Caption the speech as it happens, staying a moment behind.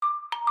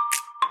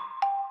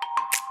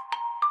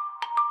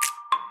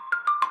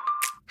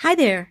Hi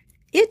there,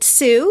 it's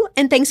Sue,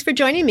 and thanks for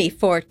joining me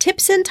for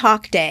Tips and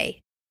Talk Day.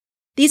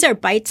 These are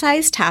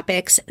bite-sized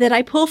topics that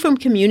I pull from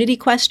community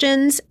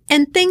questions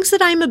and things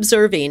that I'm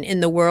observing in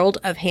the world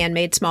of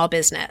handmade small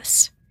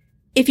business.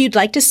 If you'd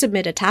like to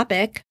submit a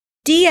topic,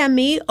 DM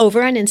me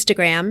over on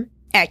Instagram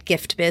at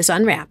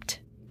GiftBizUnwrapped.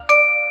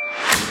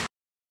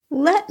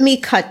 Let me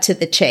cut to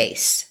the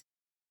chase.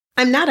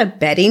 I'm not a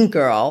betting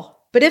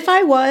girl, but if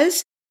I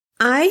was,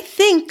 I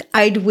think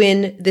I'd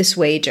win this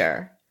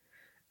wager.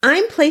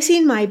 I'm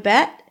placing my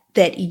bet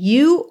that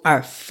you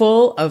are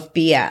full of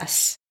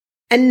BS.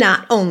 And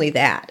not only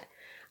that,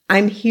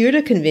 I'm here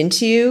to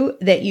convince you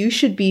that you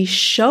should be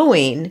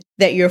showing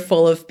that you're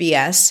full of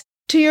BS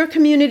to your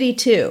community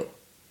too.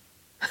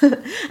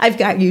 I've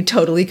got you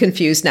totally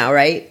confused now,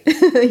 right?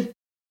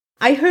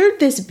 I heard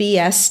this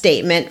BS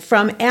statement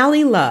from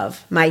Allie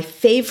Love, my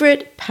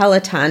favorite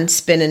Peloton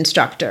spin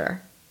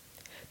instructor.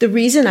 The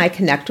reason I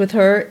connect with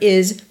her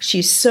is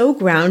she's so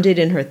grounded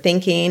in her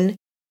thinking,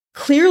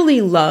 clearly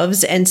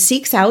loves and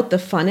seeks out the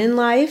fun in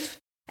life,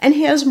 and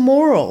has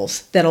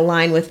morals that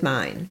align with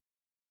mine,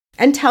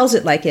 and tells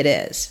it like it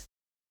is.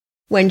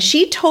 When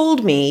she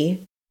told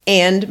me,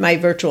 and my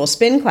virtual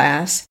spin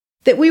class,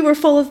 that we were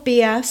full of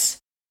BS,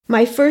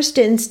 my first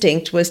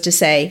instinct was to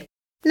say,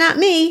 not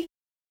me.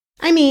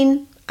 I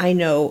mean, I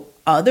know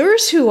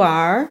others who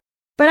are,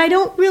 but I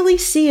don't really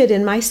see it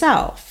in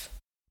myself.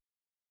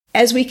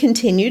 As we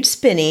continued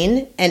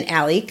spinning and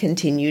Allie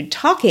continued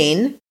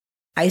talking,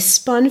 I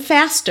spun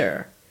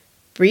faster,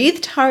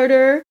 breathed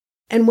harder,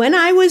 and when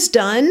I was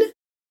done,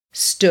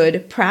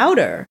 stood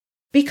prouder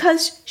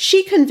because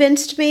she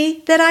convinced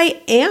me that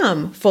I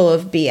am full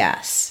of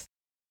BS.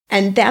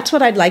 And that's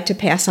what I'd like to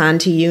pass on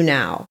to you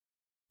now.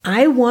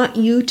 I want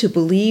you to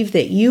believe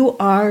that you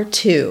are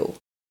too.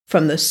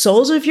 From the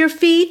soles of your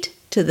feet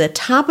to the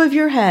top of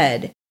your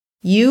head,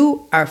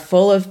 you are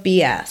full of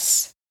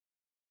BS.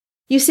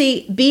 You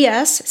see,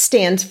 BS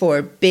stands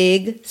for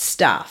big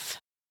stuff.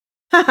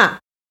 Haha.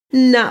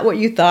 Not what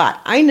you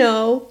thought. I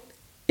know.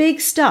 Big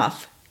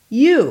stuff.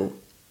 You.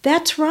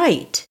 That's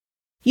right.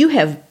 You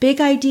have big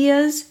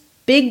ideas,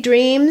 big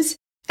dreams,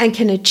 and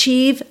can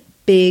achieve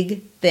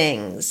big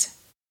things.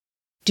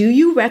 Do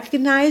you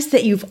recognize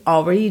that you've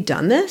already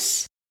done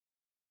this?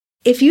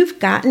 If you've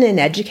gotten an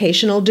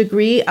educational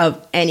degree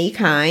of any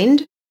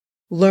kind,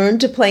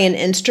 learned to play an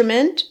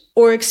instrument,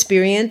 or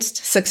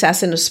experienced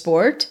success in a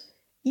sport,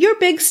 you're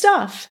big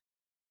stuff.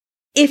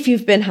 If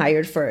you've been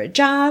hired for a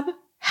job,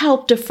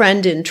 helped a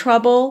friend in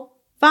trouble,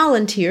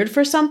 volunteered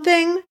for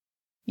something,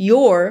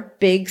 you're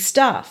big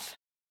stuff.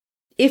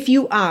 If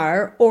you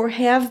are or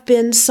have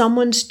been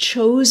someone's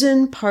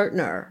chosen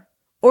partner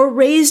or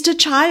raised a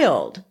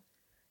child,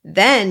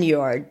 then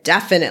you're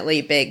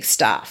definitely big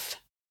stuff.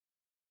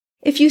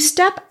 If you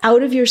step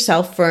out of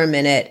yourself for a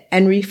minute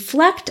and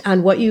reflect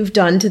on what you've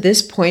done to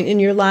this point in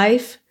your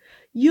life,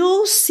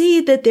 you'll see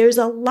that there's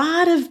a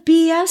lot of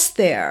BS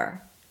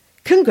there.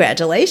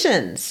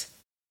 Congratulations!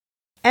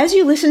 As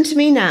you listen to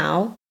me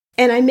now,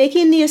 and I'm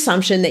making the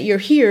assumption that you're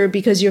here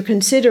because you're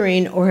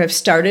considering or have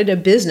started a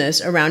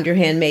business around your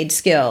handmade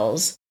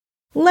skills,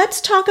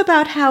 let's talk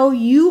about how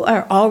you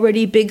are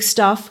already big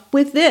stuff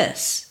with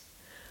this.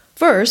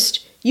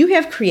 First, you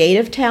have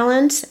creative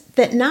talents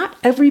that not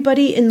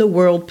everybody in the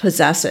world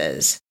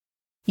possesses.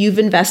 You've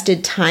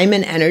invested time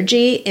and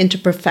energy into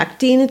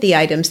perfecting the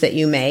items that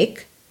you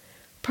make.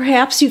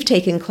 Perhaps you've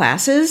taken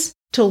classes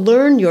to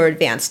learn your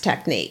advanced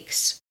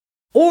techniques.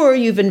 Or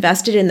you've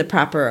invested in the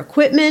proper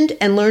equipment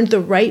and learned the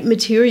right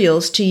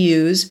materials to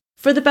use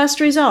for the best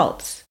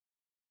results.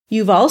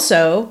 You've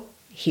also,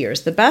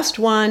 here's the best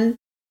one,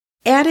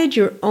 added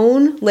your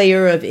own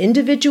layer of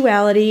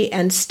individuality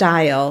and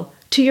style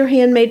to your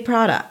handmade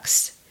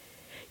products.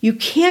 You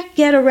can't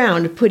get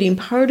around putting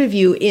part of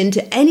you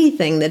into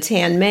anything that's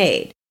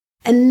handmade,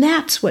 and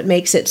that's what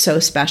makes it so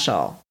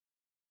special.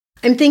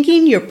 I'm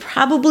thinking you're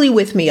probably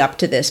with me up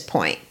to this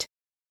point.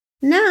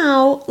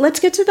 Now, let's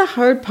get to the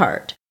hard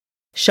part.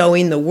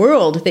 Showing the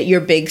world that you're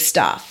big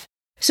stuff,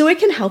 so it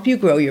can help you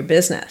grow your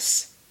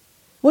business.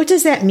 What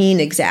does that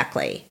mean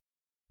exactly?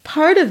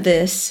 Part of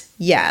this,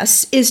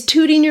 yes, is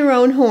tooting your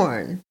own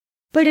horn,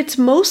 but it's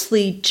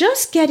mostly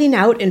just getting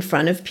out in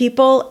front of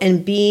people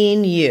and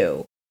being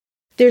you.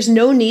 There's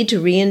no need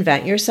to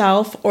reinvent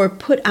yourself or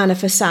put on a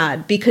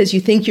facade because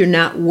you think you're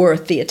not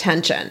worth the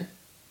attention.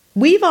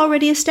 We've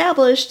already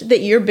established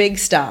that you're big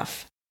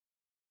stuff.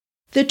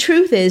 The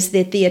truth is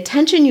that the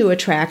attention you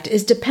attract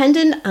is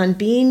dependent on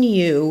being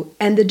you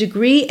and the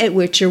degree at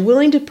which you're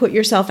willing to put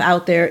yourself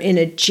out there in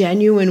a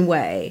genuine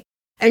way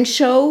and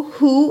show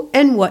who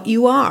and what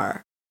you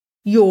are.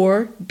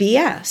 Your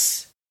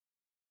BS.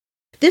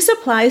 This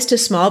applies to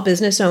small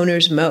business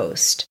owners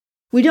most.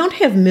 We don't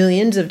have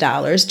millions of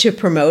dollars to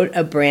promote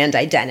a brand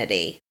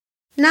identity.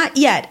 Not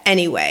yet,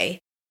 anyway.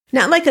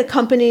 Not like a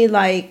company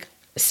like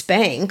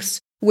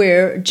Spanx,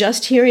 where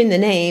just hearing the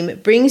name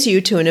brings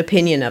you to an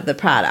opinion of the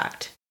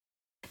product.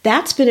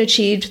 That's been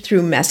achieved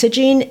through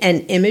messaging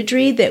and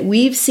imagery that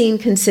we've seen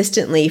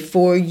consistently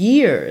for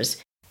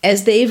years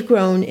as they've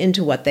grown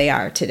into what they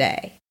are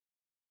today.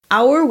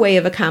 our way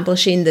of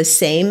accomplishing the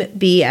same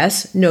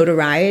BS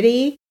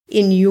notoriety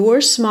in your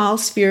small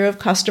sphere of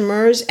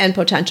customers and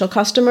potential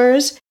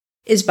customers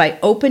is by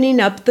opening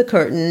up the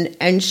curtain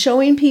and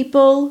showing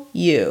people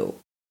you.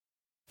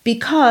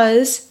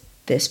 Because,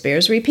 this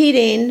bears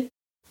repeating,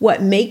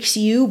 what makes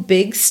you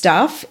big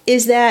stuff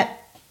is that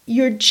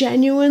you're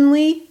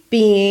genuinely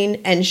being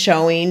and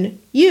showing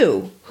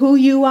you, who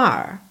you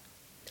are.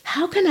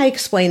 How can I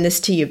explain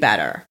this to you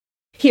better?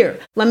 Here,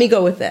 let me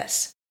go with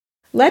this.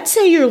 Let's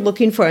say you're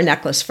looking for a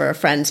necklace for a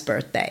friend's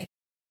birthday.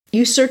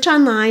 You search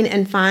online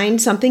and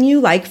find something you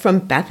like from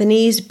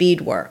Bethany's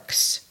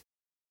Beadworks.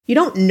 You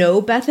don't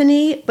know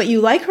Bethany, but you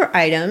like her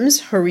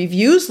items, her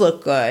reviews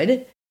look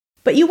good,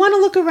 but you want to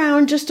look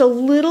around just a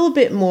little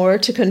bit more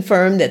to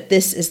confirm that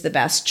this is the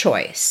best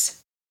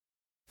choice.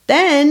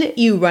 Then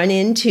you run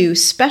into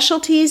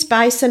Specialties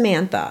by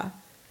Samantha.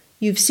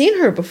 You've seen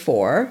her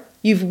before.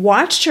 You've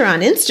watched her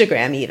on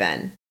Instagram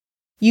even.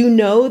 You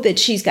know that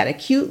she's got a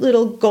cute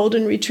little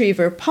golden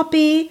retriever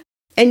puppy,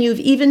 and you've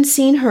even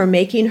seen her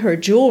making her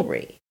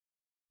jewelry.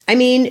 I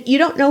mean, you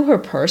don't know her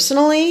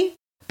personally,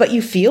 but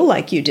you feel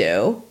like you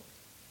do.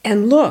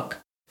 And look,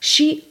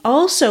 she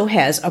also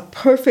has a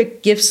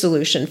perfect gift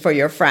solution for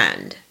your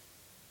friend.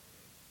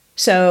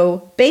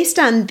 So, based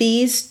on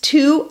these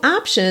two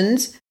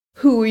options,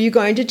 who are you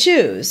going to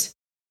choose?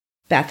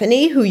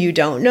 Bethany, who you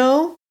don't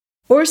know,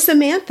 or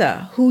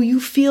Samantha, who you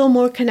feel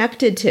more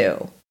connected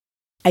to?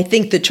 I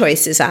think the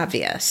choice is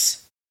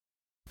obvious.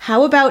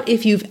 How about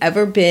if you've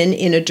ever been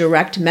in a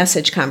direct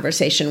message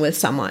conversation with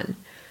someone?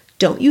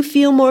 Don't you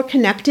feel more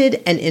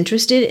connected and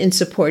interested in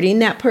supporting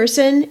that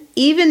person,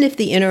 even if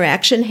the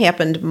interaction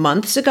happened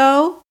months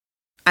ago?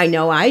 I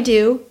know I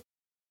do.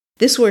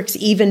 This works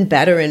even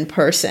better in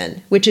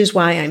person, which is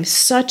why I'm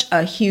such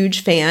a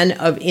huge fan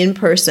of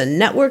in-person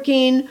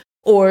networking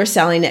or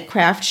selling at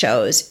craft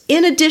shows,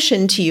 in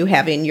addition to you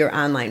having your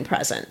online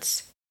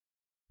presence.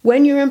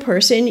 When you're in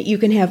person, you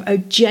can have a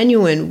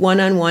genuine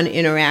one-on-one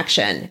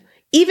interaction,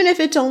 even if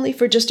it's only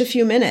for just a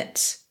few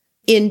minutes.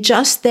 In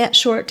just that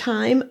short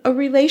time, a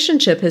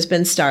relationship has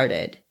been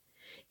started.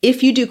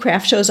 If you do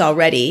craft shows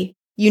already,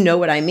 you know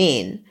what I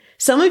mean.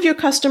 Some of your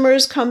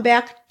customers come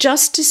back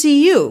just to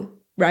see you,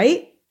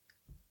 right?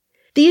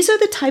 These are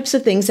the types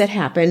of things that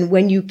happen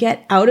when you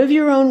get out of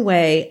your own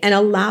way and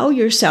allow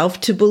yourself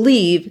to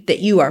believe that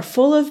you are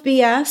full of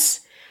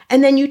BS,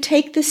 and then you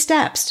take the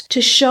steps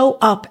to show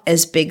up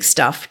as big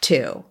stuff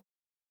too.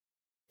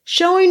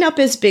 Showing up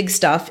as big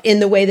stuff in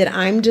the way that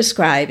I'm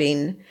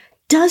describing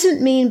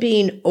doesn't mean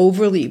being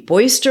overly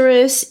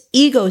boisterous,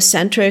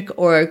 egocentric,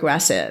 or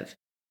aggressive.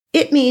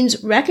 It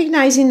means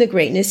recognizing the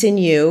greatness in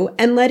you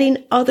and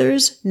letting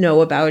others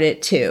know about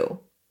it too.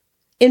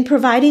 In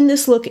providing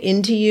this look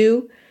into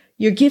you,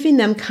 you're giving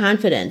them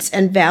confidence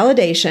and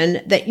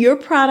validation that your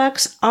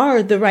products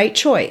are the right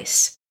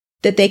choice,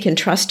 that they can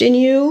trust in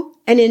you,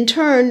 and in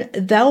turn,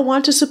 they'll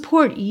want to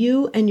support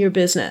you and your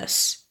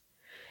business.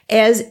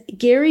 As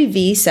Gary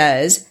Vee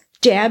says,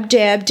 jab,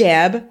 jab,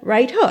 jab,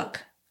 right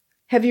hook.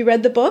 Have you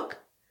read the book?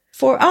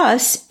 For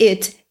us,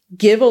 it's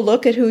give a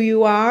look at who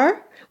you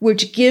are,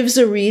 which gives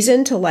a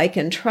reason to like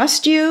and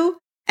trust you,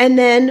 and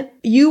then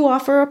you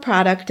offer a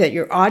product that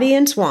your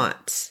audience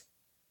wants.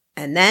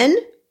 And then,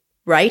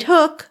 right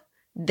hook,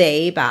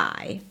 they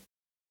buy.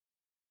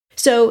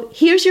 So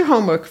here's your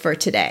homework for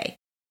today.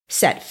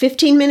 Set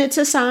 15 minutes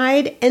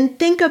aside and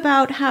think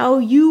about how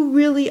you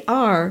really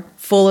are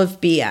full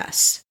of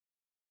BS.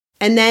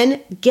 And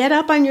then get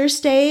up on your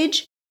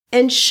stage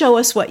and show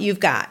us what you've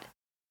got.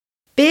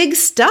 Big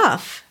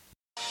stuff.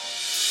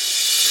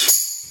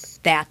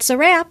 That's a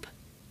wrap.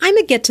 I'm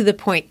a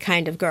get-to-the-point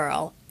kind of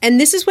girl, and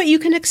this is what you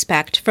can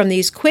expect from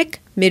these quick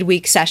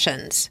midweek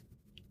sessions.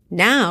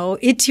 Now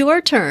it's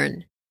your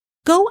turn.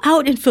 Go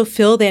out and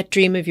fulfill that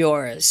dream of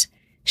yours.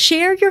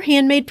 Share your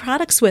handmade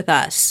products with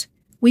us.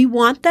 We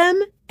want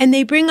them, and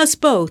they bring us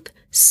both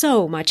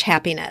so much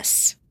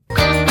happiness.